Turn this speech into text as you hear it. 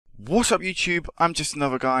What's up YouTube, I'm just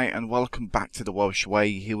another guy and welcome back to the Welsh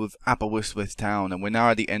Way here with Aberystwyth Town, and we're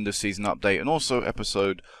now at the end of season update and also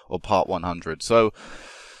episode or part 100. So,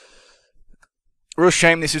 real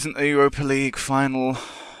shame this isn't the Europa League final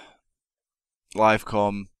live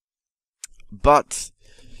com, but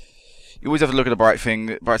you always have to look at the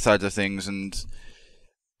bright sides of things, and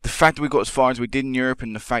the fact that we got as far as we did in Europe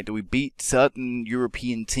and the fact that we beat certain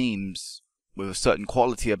European teams with a certain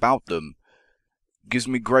quality about them gives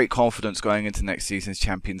me great confidence going into next season's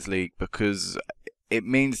Champions League, because it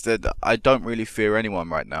means that I don't really fear anyone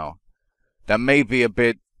right now. That may be a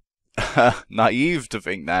bit naive to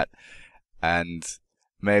think that, and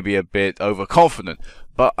maybe a bit overconfident,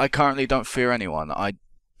 but I currently don't fear anyone.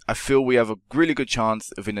 I feel we have a really good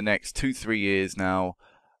chance of in the next 2-3 years now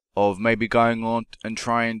of maybe going on and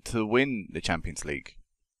trying to win the Champions League.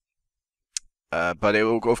 But it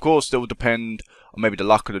will, of course, still depend on maybe the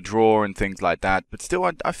luck of the draw and things like that. But still,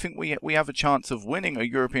 I think we have a chance of winning a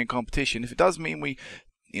European competition. If it does mean we,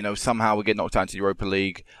 somehow we get knocked out into the Europa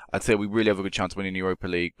League, I'd say we really have a good chance of winning the Europa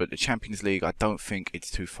League. But the Champions League, I don't think it's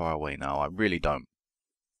too far away now. I really don't.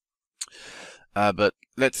 But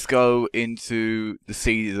let's go into the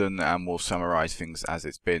season and we'll summarise things as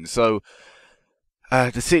it's been. So,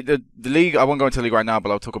 the league, I won't go into the league right now,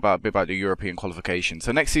 but I'll talk a bit about the European qualification.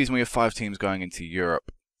 So next season we have 5 teams going into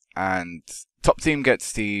Europe, and top team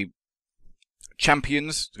gets the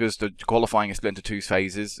champions, because the qualifying is split into 2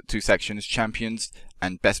 phases, 2 sections: champions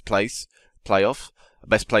and best place playoff.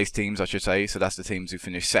 Best place teams, I should say. So that's the teams who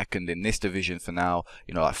finish second in this division for now.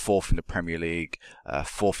 Like 4th in the Premier League,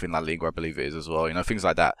 4th in La Liga, I believe it is as well. Things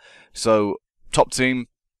like that. So top team,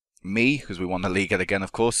 me, because we won the league again,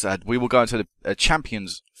 of course. We will go into the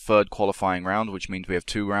Champions third qualifying round, which means we have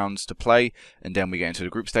 2 rounds to play, and then we get into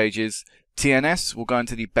the group stages. TNS will go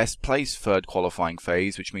into the best place third qualifying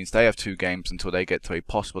phase, which means they have 2 games until they get to a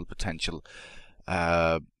possible potential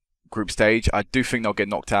group stage. I do think they'll get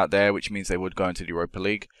knocked out there, which means they would go into the Europa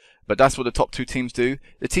League. But that's what the top 2 teams do.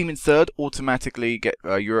 The team in third automatically get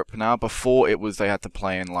Europe now. Before it was they had to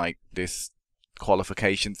play in like this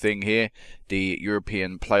qualification thing here, the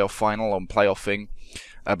European playoff final on playoff thing,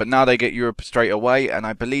 but now they get Europe straight away, and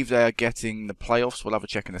I believe they are getting the playoffs. We'll have a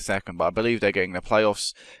check in a second, but I believe they're getting the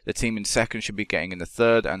playoffs. The team in second should be getting in the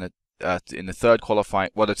third, and in the third qualifying,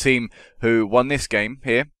 well, the team who won this game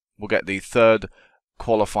here will get the third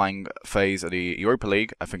qualifying phase of the Europa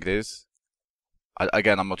League, I think it is.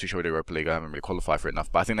 Again, I'm not too sure with the Europa League. I haven't really qualified for it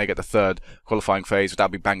enough. But I think they get the third qualifying phase.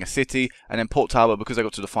 That'll be Bangor City. And then Port Talbot, because they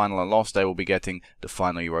got to the final and lost, they will be getting the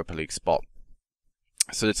final Europa League spot.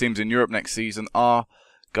 So the teams in Europe next season are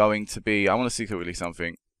going to be... I want to see quickly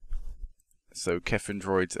something. So Kevin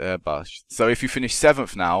Droid's Airbus. So if you finish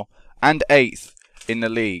 7th now and 8th in the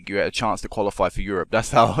league, you get a chance to qualify for Europe.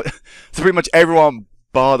 That's how... So pretty much everyone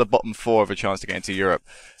bar the bottom 4 have a chance to get into Europe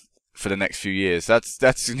for the next few years.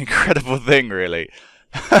 That's an incredible thing, really.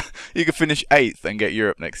 You could finish 8th and get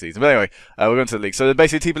Europe next season. But anyway, we're going to the league. So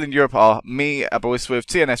basically, people in Europe are me, Aberystwyth,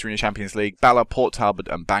 TNS are in the Champions League, Bala, Port Talbot,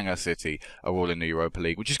 and Bangor City are all in the Europa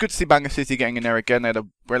League, which is good to see Bangor City getting in there again. They had a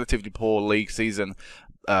relatively poor league season,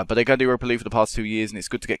 but they got the Europa League for the past 2 years, and it's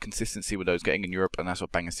good to get consistency with those getting in Europe, and that's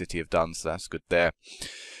what Bangor City have done. So that's good there.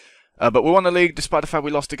 But we won the league despite the fact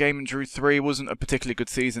we lost a game and drew 3. It wasn't a particularly good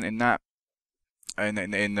season in that. And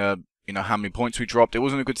in how many points we dropped. It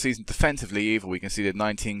wasn't a good season defensively either. We conceded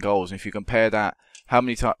 19 goals. And if you compare that, how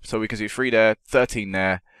many times? So we conceded 3 there, 13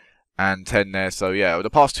 there, and 10 there. So yeah, over the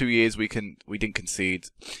past 2 years we didn't concede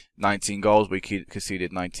 19 goals. We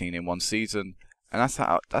conceded 19 in one season, and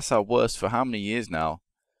that's our worst for how many years now?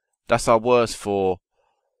 That's our worst for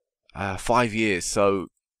 5 years. So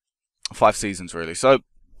 5 seasons really. So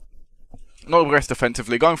not progressed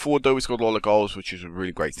defensively. Going forward though, we scored a lot of goals, which is a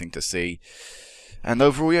really great thing to see. And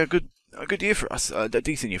overall, yeah, a good year for us, a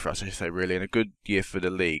decent year for us, I should say, really, and a good year for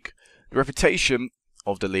the league. The reputation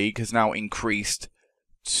of the league has now increased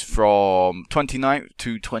from 29th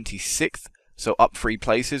to 26th, so up 3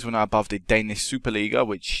 places. We're now above the Danish Superliga,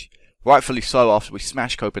 which, rightfully so, after we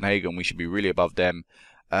smashed Copenhagen, we should be really above them.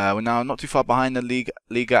 We're now not too far behind the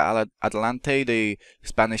Liga Adelante, the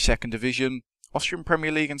Spanish second division, Austrian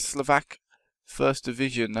Premier League, and Slovak First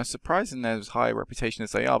Division. That's surprising they're as high a reputation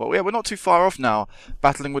as they are, but yeah, we're not too far off now,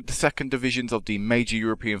 battling with the second divisions of the major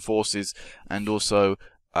European forces and also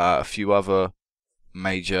a few other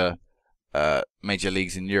major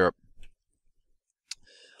leagues in Europe.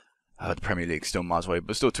 The Premier League still miles away,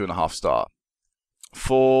 but still 2.5 star.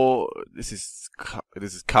 This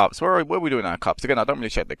is cups. Where are we doing our cups? Again, I don't really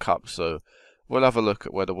check the cups, so we'll have a look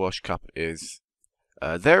at where the Welsh Cup is.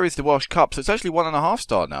 There is the Welsh Cup, so it's actually 1.5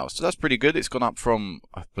 star now, so that's pretty good. It's gone up from,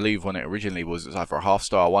 I believe when it originally was, it was either a half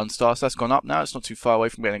star or 1 star, so that's gone up now. It's not too far away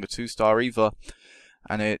from getting a 2 star either,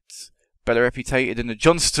 and it's better reputed in the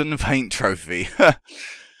Johnston Paint Trophy.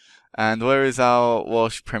 And where is our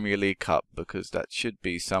Welsh Premier League Cup? Because that should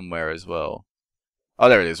be somewhere as well. Oh,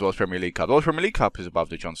 there it is, Welsh Premier League Cup. The Welsh Premier League Cup is above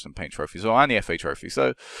the Johnston Paint Trophy, so, and the FA Trophy,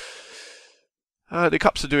 so the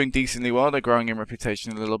Cups are doing decently well. They're growing in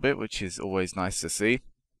reputation a little bit, which is always nice to see.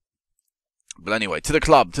 But anyway, to the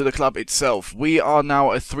club itself. We are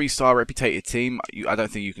now a 3-star reputed team. I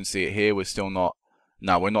don't think you can see it here. We're still not.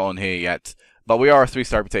 No, we're not on here yet. But we are a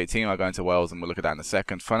 3-star reputed team. I'll go into Wales and we'll look at that in a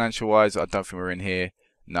second. Financial-wise, I don't think we're in here.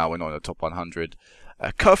 No, we're not in the top 100.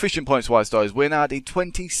 Coefficient points-wise, though, we're now the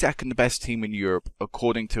 22nd best team in Europe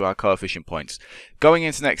according to our coefficient points. Going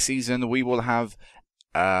into next season, we will have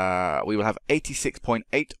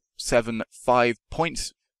 86.875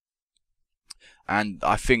 points, and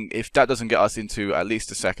I think if that doesn't get us into at least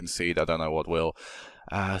the 2nd seed, I don't know what will.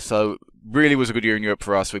 So really was a good year in Europe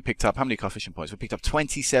for us. We picked up how many coefficient points? We picked up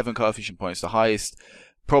 27 coefficient points, the highest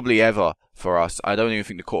probably ever for us. I don't even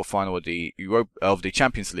think the quarterfinal of the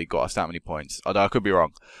Champions League got us that many points, although I could be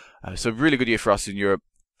wrong. So really good year for us in Europe.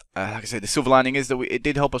 Like I said, the silver lining is that it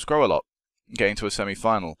did help us grow a lot, getting to a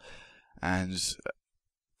semi-final, and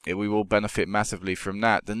we will benefit massively from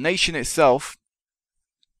that. The nation itself,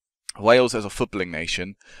 Wales as a footballing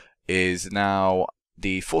nation, is now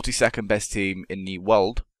the 42nd best team in the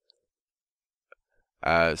world.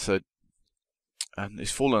 So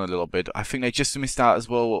it's fallen a little bit. I think they just missed out as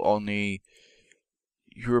well on the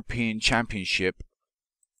European Championship,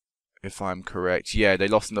 if I'm correct. Yeah, they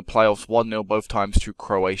lost in the playoffs 1-0 both times to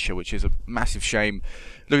Croatia, which is a massive shame.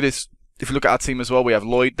 Look at this. If you look at our team as well, we have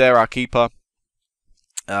Lloyd there, our keeper.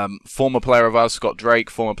 Former player of ours, Scott Drake.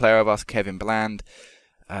 Former player of us, Kevin Bland.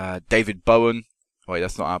 David Bowen. Wait,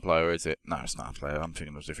 that's not our player, is it? No, it's not our player. I'm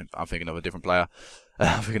thinking of a different player.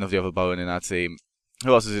 I'm thinking of the other Bowen in our team.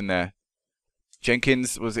 Who else is in there?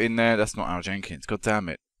 Jenkins was in there. That's not our Jenkins. God damn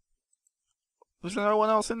it. Was there no one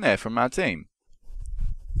else in there from our team?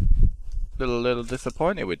 Little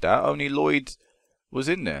disappointed with that. Only Lloyd was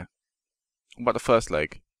in there. What about the first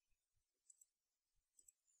leg?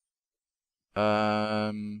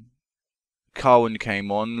 Carwin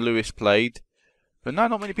came on. Lewis played. But no,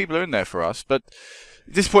 not many people are in there for us. But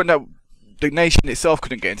at this point, that the nation itself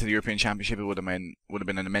couldn't get into the European Championship. It would have been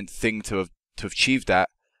an immense thing to have achieved that.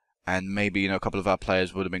 And maybe, a couple of our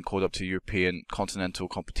players would have been called up to European continental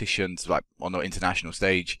competitions, like on the international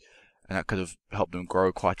stage, and that could have helped them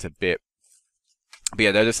grow quite a bit. But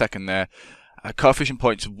yeah, they're the 2nd there. Coefficient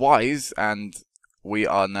points wise, and we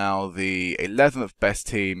are now the 11th best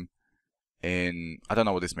team in, I don't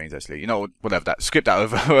know what this means actually, whatever that, skip that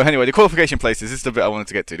over. Anyway, the qualification places, this is the bit I wanted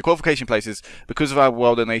to get to. The qualification places, because of how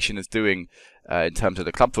well the nation is doing in terms of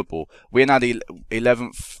the club football, we're now the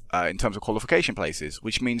 11th in terms of qualification places,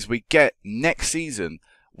 which means next season,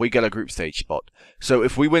 we get a group stage spot. So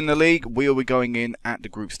if we win the league, we will be going in at the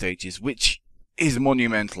group stages, which is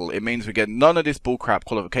monumental. It means we get none of this bullcrap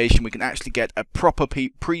qualification. We can actually get a proper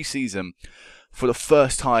pre-season for the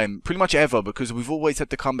first time pretty much ever, because we've always had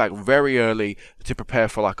to come back very early to prepare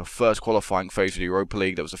for like a first qualifying phase of the Europa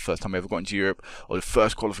League. That was the first time we ever got into Europe, or the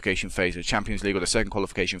first qualification phase of the Champions League, or the second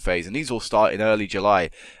qualification phase, and these all start in early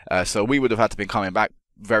July, so we would have had to be coming back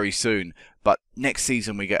very soon. But next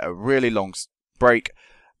season we get a really long break,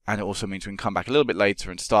 and it also means we can come back a little bit later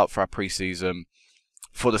and start for our pre-season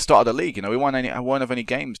for the start of the league. We won't have any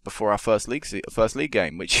games before our first league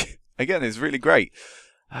game, which again is really great.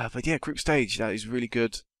 But yeah, group stage, that is really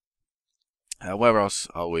good. Where else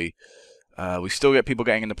are we? We still get people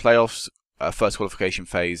getting in the playoffs, first qualification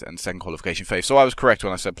phase and second qualification phase. So I was correct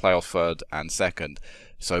when I said playoff 3rd and 2nd.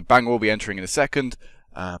 So Bangor will be entering in the 2nd,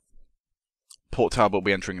 Port Talbot will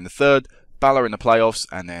be entering in the 3rd, Bala in the playoffs,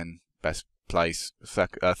 and then best place,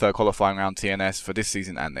 3rd qualifying round TNS for this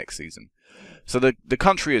season and next season. So the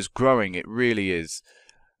country is growing, it really is.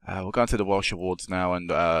 We'll go into the Welsh awards now, and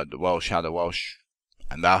how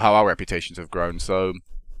our reputations have grown. So,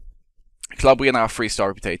 club, we are now a 3-star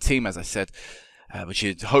reputed team, as I said, which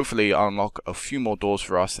should hopefully unlock a few more doors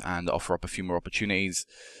for us and offer up a few more opportunities.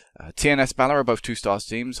 TNS Bala are both 2-star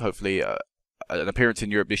teams. Hopefully, an appearance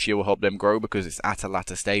in Europe this year will help them grow because it's at a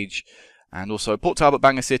latter stage. And also, Port Talbot,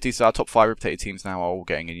 Bangor City, so our top 5 reputed teams now are all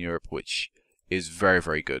getting in Europe, which is very,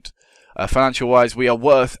 very good. Financial-wise, we are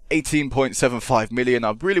worth 18.75 million.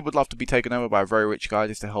 I really would love to be taken over by a very rich guy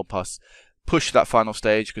just to help us push that final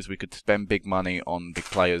stage, because we could spend big money on big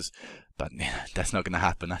players, but that's not going to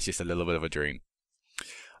happen. That's just a little bit of a dream.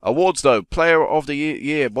 Awards though, Player of the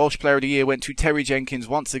Year, Welsh Player of the Year went to Terry Jenkins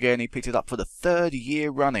once again. He picked it up for the 3rd year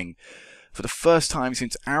running. For the first time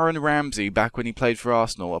since Aaron Ramsey back when he played for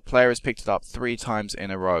Arsenal, a player has picked it up 3 times in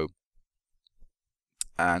a row.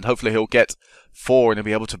 And hopefully he'll get 4 and he'll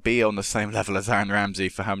be able to be on the same level as Aaron Ramsey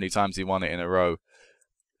for how many times he won it in a row.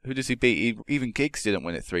 Who does he beat? Even Giggs didn't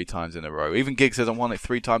win it 3 times in a row. Even Giggs hasn't won it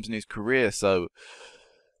 3 times in his career, so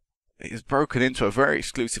he's broken into a very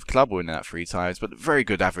exclusive club winning that 3 times, but very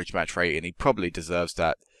good average match rating. He probably deserves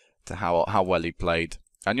that to how well he played.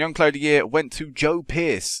 And Young Player of the Year went to Joe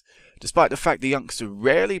Pearce. Despite the fact the youngster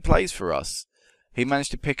rarely plays for us, he managed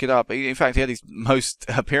to pick it up. In fact, he had his most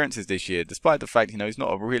appearances this year, despite the fact, he's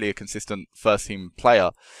not really a consistent first-team player.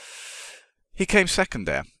 He came second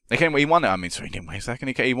there. He won it. He didn't win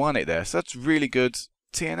second. He won it there. So that's really good.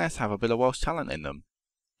 TNS have a bit of Welsh talent in them.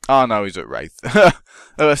 Oh no, he's at Wraith.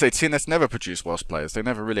 I say TNS never produce Welsh players. They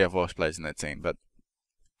never really have Welsh players in their team. But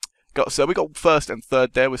we got 1st and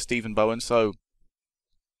 3rd there with Stephen Bowen. So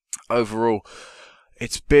overall,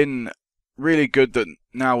 it's been really good that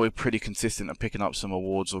now we're pretty consistent at picking up some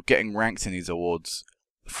awards or getting ranked in these awards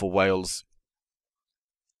for Wales.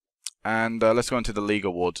 And let's go into the league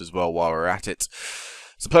awards as well while we're at it.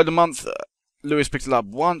 So Player of the Month, Lewis picked it up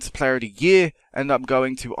once. Player of the Year ended up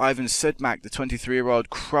going to Ivan Sedmak. The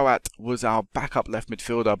 23-year-old Croat was our backup left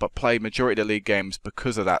midfielder, but played majority of the league games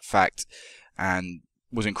because of that fact, and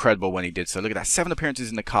was incredible when he did so. Look at that, 7 appearances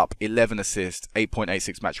in the Cup, 11 assists,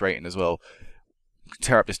 8.86 match rating as well.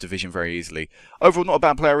 Tear up this division very easily. Overall, not a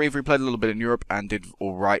bad player either. He played a little bit in Europe and did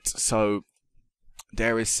all right. So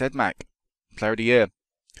there is Sedmak, Player of the Year.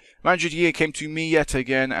 Manager of the Year came to me yet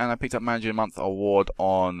again, and I picked up Manager of the Month award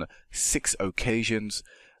on 6 occasions,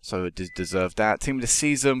 so it deserved that. Team of the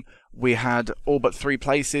Season, we had all but 3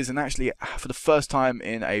 places, and actually, for the first time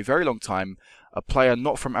in a very long time, a player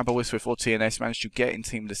not from Aberystwyth or TNS managed to get in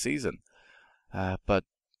Team of the Season. But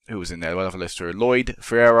who was in there? We'll have a list through. Lloyd,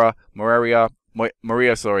 Ferreira, Moreira,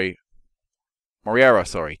 said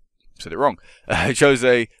it wrong.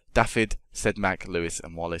 Jose, Daffyd, Sedmak, Lewis,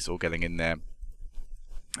 and Wallace all getting in there.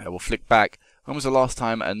 We'll flick back. When was the last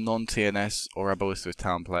time a non-TNS or Aberystwyth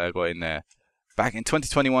Town player got in there? Back in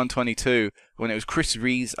 2021-22, when it was Chris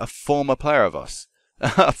Rees, a former player of us,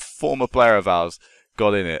 a former player of ours,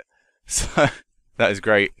 got in it. So that is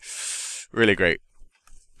great, really great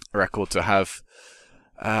record to have.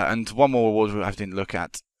 And one more award I didn't look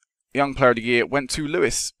at. Young Player of the Year went to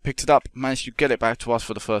Lewis, picked it up, managed to get it back to us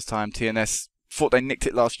for the first time. TNS thought they nicked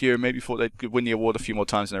it last year, maybe thought they could win the award a few more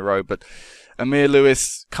times in a row, but Amir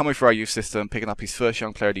Lewis coming for our youth system, picking up his first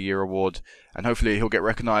Young Player of the Year award, and hopefully he'll get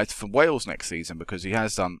recognised for Wales next season because he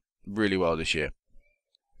has done really well this year.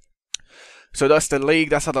 So that's the league.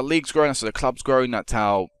 That's how the league's growing. That's how the club's growing. That's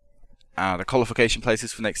how the qualification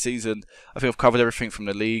places for next season. I think I've covered everything from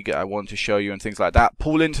the league I want to show you and things like that.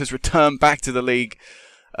 Paul Ince has returned back to the league.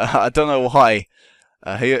 I don't know why.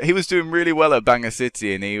 He was doing really well at Bangor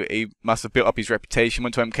City, and he must have built up his reputation,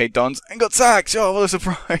 went to MK Dons and got sacked. Oh, what a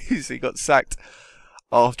surprise. He got sacked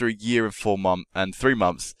after a year and 3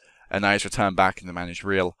 months, and now he's returned back in the managed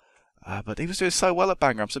Real. But he was doing so well at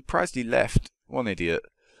Bangor, I'm surprised he left. What an idiot.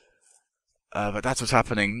 But that's what's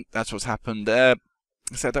happening. That's what's happened there.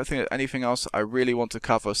 So I don't think there's anything else I really want to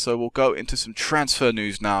cover, so we'll go into some transfer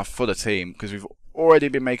news now for the team, because we've already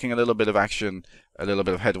been making a little bit of action, a little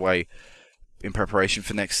bit of headway in preparation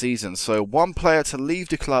for next season. So one player to leave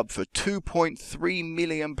the club for £2.3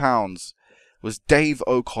 million was Dave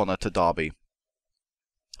O'Connor to Derby.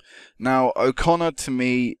 Now, O'Connor to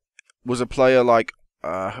me was a player like,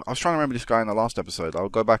 I was trying to remember this guy in the last episode. I'll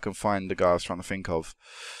go back and find the guy I was trying to think of.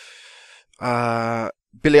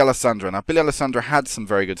 Billy Alessandra. Now, Billy Alessandra had some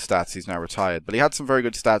very good stats. He's now retired, but he had some very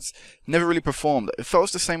good stats. Never really performed. It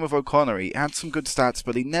felt the same with O'Connor. He had some good stats,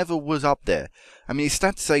 but he never was up there. I mean, his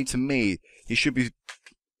stats say to me he should be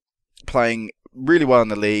playing really well in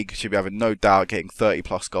the league. Should be having no doubt getting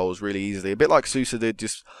 30-plus goals really easily. A bit like Sousa did,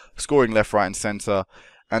 just scoring left, right, and centre.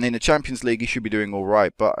 And in the Champions League, he should be doing all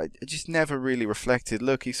right, but it just never really reflected.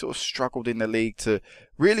 Look, he sort of struggled in the league to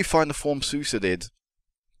really find the form Sousa did.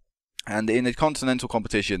 And in the continental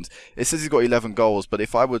competitions, it says he's got 11 goals, but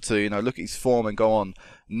if I were to, look at his form and go on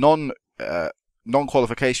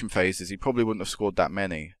non-qualification phases, he probably wouldn't have scored that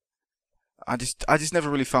many. I just never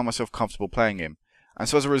really found myself comfortable playing him. And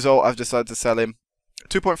so as a result, I've decided to sell him.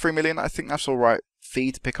 2.3 million, I think that's all right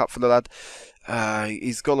fee to pick up for the lad.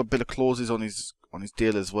 He's got a bit of clauses on his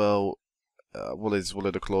deal as well. What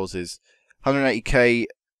are the clauses? 180k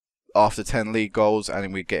after 10 league goals, and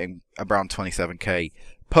then we're getting around 27k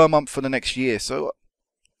per month for the next year. So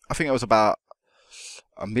I think it was about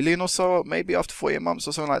 $1 million or so, maybe after 48 months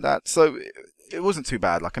or something like that. So it wasn't too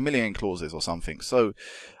bad, like 1 million clauses or something. So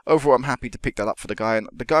overall, I'm happy to pick that up for the guy. And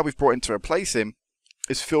the guy we've brought in to replace him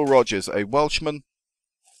is Phil Rogers, a Welshman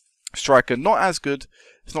striker, not as good.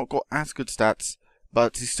 He's not got as good stats,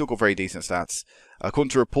 but he's still got very decent stats. According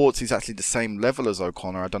to reports, he's actually the same level as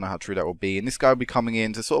O'Connor. I don't know how true that will be. And this guy will be coming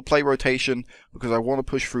in to sort of play rotation because I want to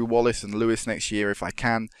push through Wallace and Lewis next year if I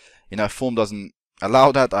can. You know, if form doesn't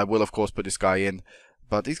allow that, I will of course put this guy in.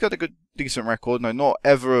 But he's got a good, decent record. No, not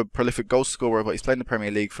ever a prolific goal scorer, but he's played in the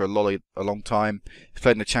Premier League for a long time. He's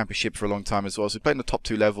played in the Championship for a long time as well. So he's played in the top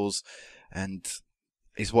 2 levels, and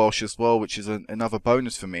he's Welsh as well, which is another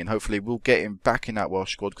bonus for me. And hopefully we'll get him back in that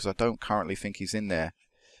Welsh squad because I don't currently think he's in there.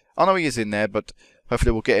 I know he is in there, but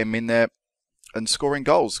hopefully we'll get him in there and scoring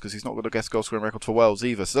goals because he's not got a guest goal scoring record for Wales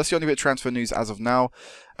either. So that's the only bit of transfer news as of now.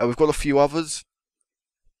 We've got a few others,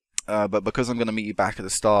 but because I'm going to meet you back at the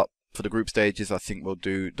start for the group stages, I think we'll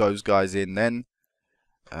do those guys in then.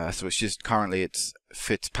 So it's just currently it's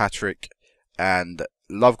Fitzpatrick and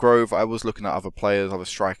Lovegrove. I was looking at other players, other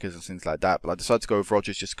strikers and things like that, but I decided to go with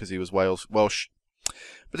Rogers just because he was Welsh.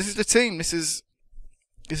 But this is the team. This is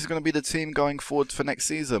going to be the team going forward for next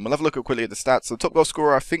season. We'll have a look quickly at the stats. So the top goal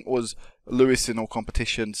scorer, I think, was Lewis in all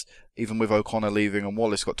competitions, even with O'Connor leaving, and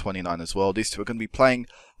Wallace got 29 as well. These two are going to be playing,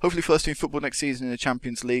 hopefully, first team football next season in the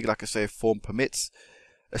Champions League, like I say, if form permits.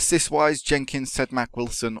 Assist-wise, Jenkins, Sedmak,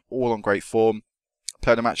 Wilson, all on great form.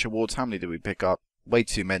 Player of the Match awards, how many did we pick up? Way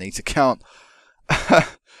too many to count.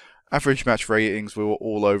 Average match ratings, we were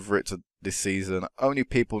all over it this season. Only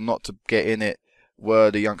people not to get in it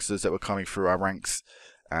were the youngsters that were coming through our ranks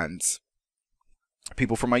and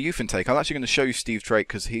people from our youth intake. I'm actually going to show you Steve Drake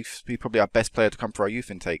because he's probably our best player to come for our youth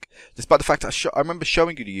intake. Despite the fact that I remember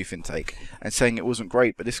showing you the youth intake and saying it wasn't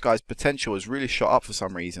great, but this guy's potential has really shot up for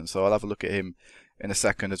some reason. So I'll have a look at him in a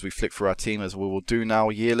second as we flick through our team, as we will do now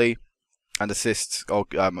yearly. And assists, not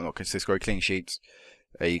assists, clean sheets.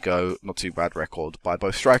 There you go. Not too bad record by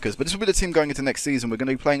both strikers. But this will be the team going into next season. We're going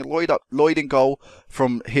to be playing Lloyd in goal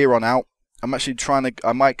from here on out. I'm actually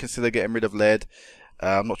I might consider getting rid of Laird.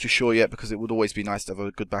 I'm not too sure yet because it would always be nice to have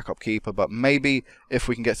a good backup keeper. But maybe if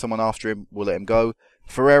we can get someone after him, we'll let him go.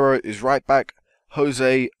 Ferreira is right back.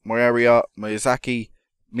 Jose, Moreira, Miyazaki,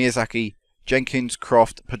 Jenkins,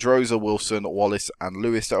 Croft, Pedroza, Wilson, Wallace and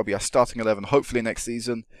Lewis. That will be our starting 11 hopefully next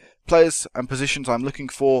season. Players and positions I'm looking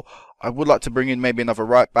for. I would like to bring in maybe another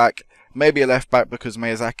right back. Maybe a left back because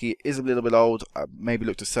Miyazaki is a little bit old. I maybe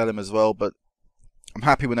look to sell him as well. But I'm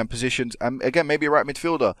happy with them positions. And again, maybe a right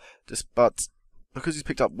midfielder. But because he's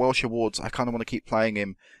picked up Welsh awards, I kind of want to keep playing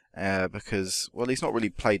him. Because, well, he's not really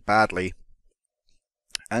played badly.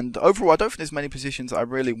 And overall, I don't think there's many positions I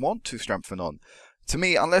really want to strengthen on. To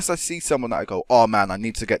me, unless I see someone that I go, oh man, I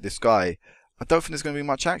need to get this guy, I don't think there's going to be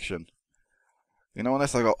much action. You know,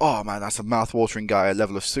 unless I go, oh man, that's a mouth-watering guy at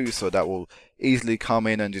level of Sousa that will easily come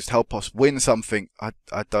in and just help us win something,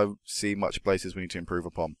 I don't see much places we need to improve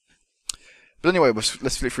upon. But anyway,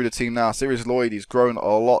 let's flip through the team now. Sirius Lloyd, he's grown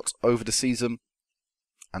a lot over the season,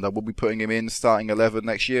 and I will be putting him in starting 11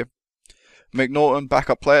 next year. McNaughton,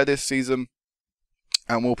 backup player this season,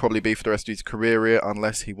 and will probably be for the rest of his career here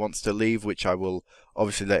unless he wants to leave, which I will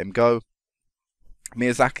obviously let him go.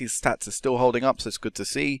 Miyazaki's stats are still holding up, so it's good to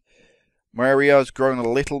see. Moreira's grown a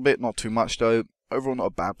little bit, not too much though. Overall, not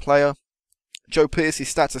a bad player. Joe Pearce,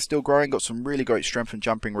 his stats are still growing, got some really great strength and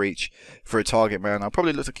jumping reach for a target man. I'll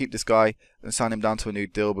probably look to keep this guy and sign him down to a new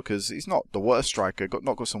deal because he's not the worst striker,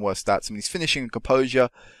 not got some worse stats. I mean, he's finishing and composure,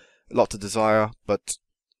 a lot to desire, but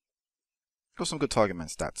got some good target man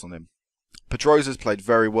stats on him. Pedroza's played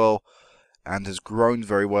very well and has grown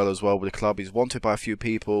very well as well with the club. He's wanted by a few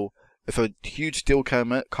people. If a huge deal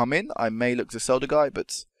come in, I may look to sell the guy,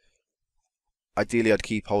 but ideally I'd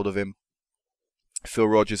keep hold of him. Phil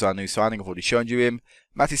Rogers, our new signing, I've already shown you him.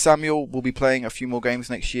 Matty Samuel will be playing a few more games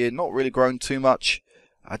next year. Not really grown too much.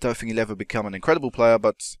 I don't think he'll ever become an incredible player,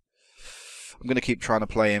 but I'm going to keep trying to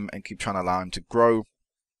play him and keep trying to allow him to grow.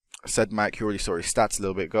 Sedmak, you already saw his stats a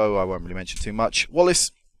little bit ago. I won't really mention too much.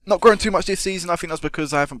 Wallace, not grown too much this season. I think that's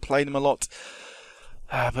because I haven't played him a lot.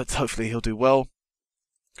 But hopefully he'll do well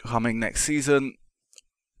coming next season.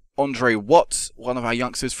 Andre Watts, one of our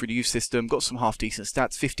youngsters through the youth system, got some half-decent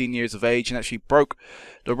stats, 15 years of age, and actually broke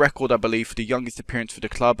the record, I believe, for the youngest appearance for the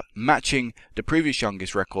club, matching the previous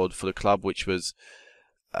youngest record for the club, which was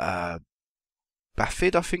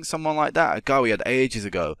Bafid, I think, someone like that. A guy we had ages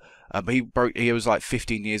ago. But he was like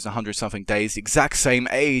 15 years and 100-something days, the exact same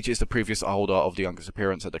age as the previous holder of the youngest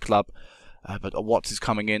appearance at the club. But Watts is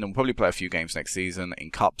coming in and will probably play a few games next season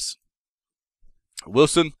in cups.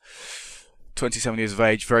 Wilson, 27 years of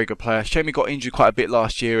age, very good player. Shame he got injured quite a bit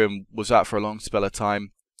last year and was out for a long spell of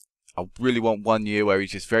time. I really want 1 year where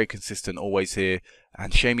he's just very consistent, always here.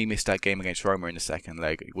 And shame he missed that game against Roma in the second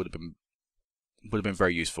leg. It would have been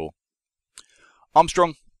very useful.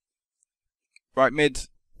 Armstrong, right mid,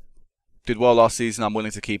 did well last season. I'm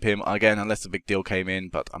willing to keep him again unless a big deal came in,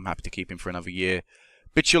 but I'm happy to keep him for another year.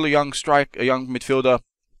 Bitchel, a young midfielder.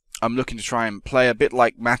 I'm looking to try and play a bit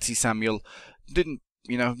like Matty Samuel. Didn't,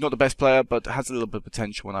 not the best player, but has a little bit of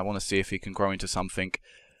potential, and I want to see if he can grow into something.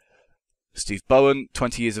 Steve Bowen,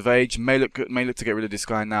 20 years of age, may look good, may look to get rid of this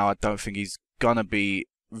guy now. I don't think he's gonna be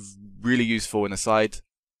really useful in the side.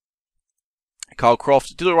 Carl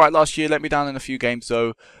Croft did alright last year, let me down in a few games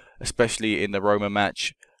though, especially in the Roma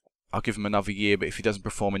match. I'll give him another year, but if he doesn't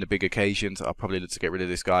perform in the big occasions, I'll probably look to get rid of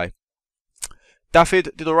this guy.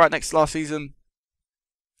 Daffyd did alright last season.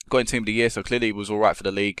 Got in Team of the Year, so clearly he was alright for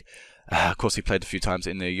the league. Of course, he played a few times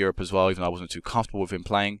in the Europe as well, even though I wasn't too comfortable with him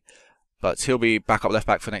playing. But he'll be backup left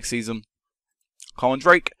back for next season. Colin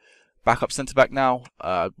Drake, backup centre back now.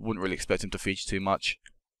 Wouldn't really expect him to feature too much.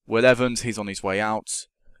 Will Evans, he's on his way out.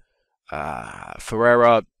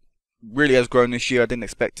 Ferreira really has grown this year. I didn't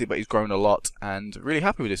expect it, but he's grown a lot, and really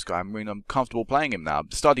happy with this guy. I mean, I'm comfortable playing him now.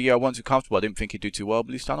 The start of the year, I wasn't too comfortable. I didn't think he'd do too well,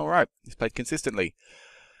 but he's done all right. He's played consistently.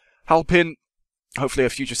 Halpin, hopefully a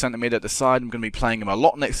future centre mid at the side. I'm going to be playing him a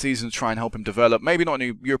lot next season to try and help him develop. Maybe not in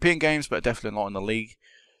the European games, but definitely a lot in the league.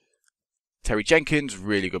 Terry Jenkins,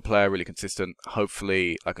 really good player, really consistent.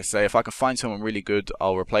 Hopefully, like I say, if I can find someone really good,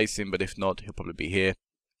 I'll replace him. But if not, he'll probably be here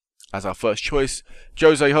as our first choice.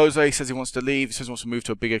 Jose says he wants to leave. He says he wants to move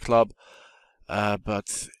to a bigger club.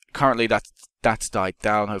 But currently that's died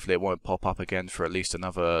down. Hopefully it won't pop up again for at least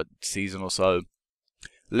another season or so.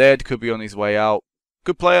 Laird could be on his way out.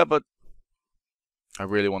 Good player, but I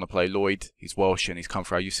really want to play Lloyd. He's Welsh and he's come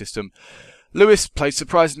for our youth system. Lewis played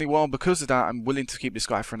surprisingly well. Because of that, I'm willing to keep this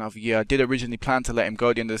guy for another year. I did originally plan to let him go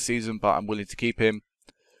at the end of the season, but I'm willing to keep him.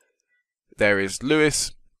 There is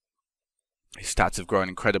Lewis. His stats have grown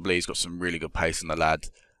incredibly. He's got some really good pace in the lad.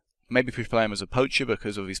 Maybe we play him as a poacher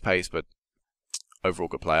because of his pace, but overall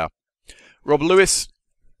good player. Rob Lewis,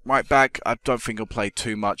 right back. I don't think he'll play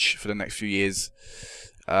too much for the next few years.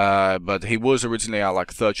 But he was originally our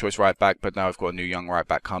third choice right back, but now we've got a new young right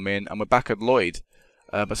back come in, and we're back at Lloyd.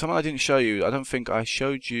 But something I didn't show you. I don't think I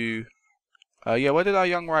showed you. Yeah, where did our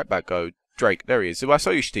young right back go? Drake. There he is. Did I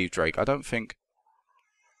show you Steve Drake? I don't think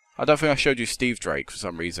I showed you Steve Drake for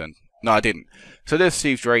some reason. No, I didn't. So there's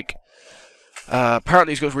Steve Drake.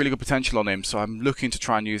 Apparently he's got really good potential on him, so I'm looking to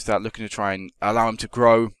try and use that, looking to try and allow him to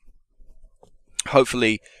grow.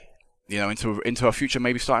 Hopefully, into a future,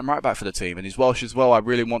 maybe starting right back for the team. And he's Welsh as well. I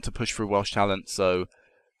really want to push through Welsh talent, so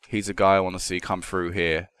he's a guy I want to see come through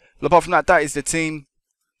here. But apart from that, that is the team.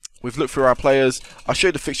 We've looked through our players. I'll show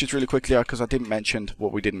you the fixtures really quickly because I didn't mention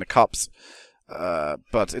what we did in the Cups.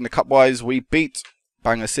 But in the Cup-wise, we beat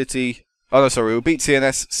Bangor City. Oh, no, sorry. We beat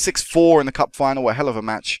TNS 6-4 in the Cup final. A hell of a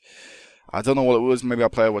match. I don't know what it was. Maybe our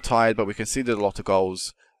player were tired, but we conceded a lot of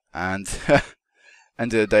goals. And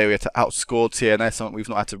end of the day, we had to outscore TNS, something we've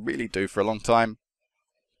not had to really do for a long time.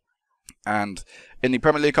 And in the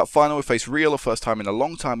Premier League Cup final, we faced Real. The first time in a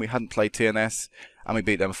long time we hadn't played TNS. And we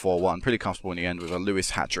beat them 4-1. Pretty comfortable in the end with a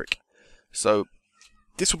Lewis hat-trick. So,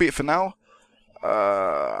 this will be it for now.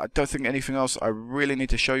 I don't think anything else I really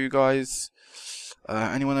need to show you guys.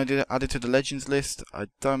 Anyone added to the Legends list? I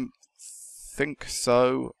don't think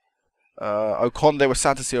so. Ocon, they were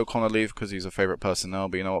sad to see O'Connor leave because he's a favourite personnel.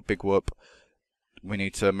 But you know what? Big whoop. We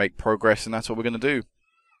need to make progress, and that's what we're going to do.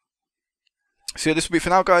 So yeah, this will be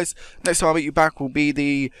for now, guys. Next time I'll meet you back will be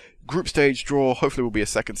the group stage draw. Hopefully we'll be a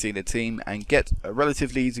second seeded team and get a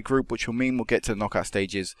relatively easy group, which will mean we'll get to the knockout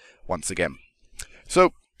stages once again.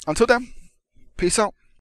 So, until then, peace out.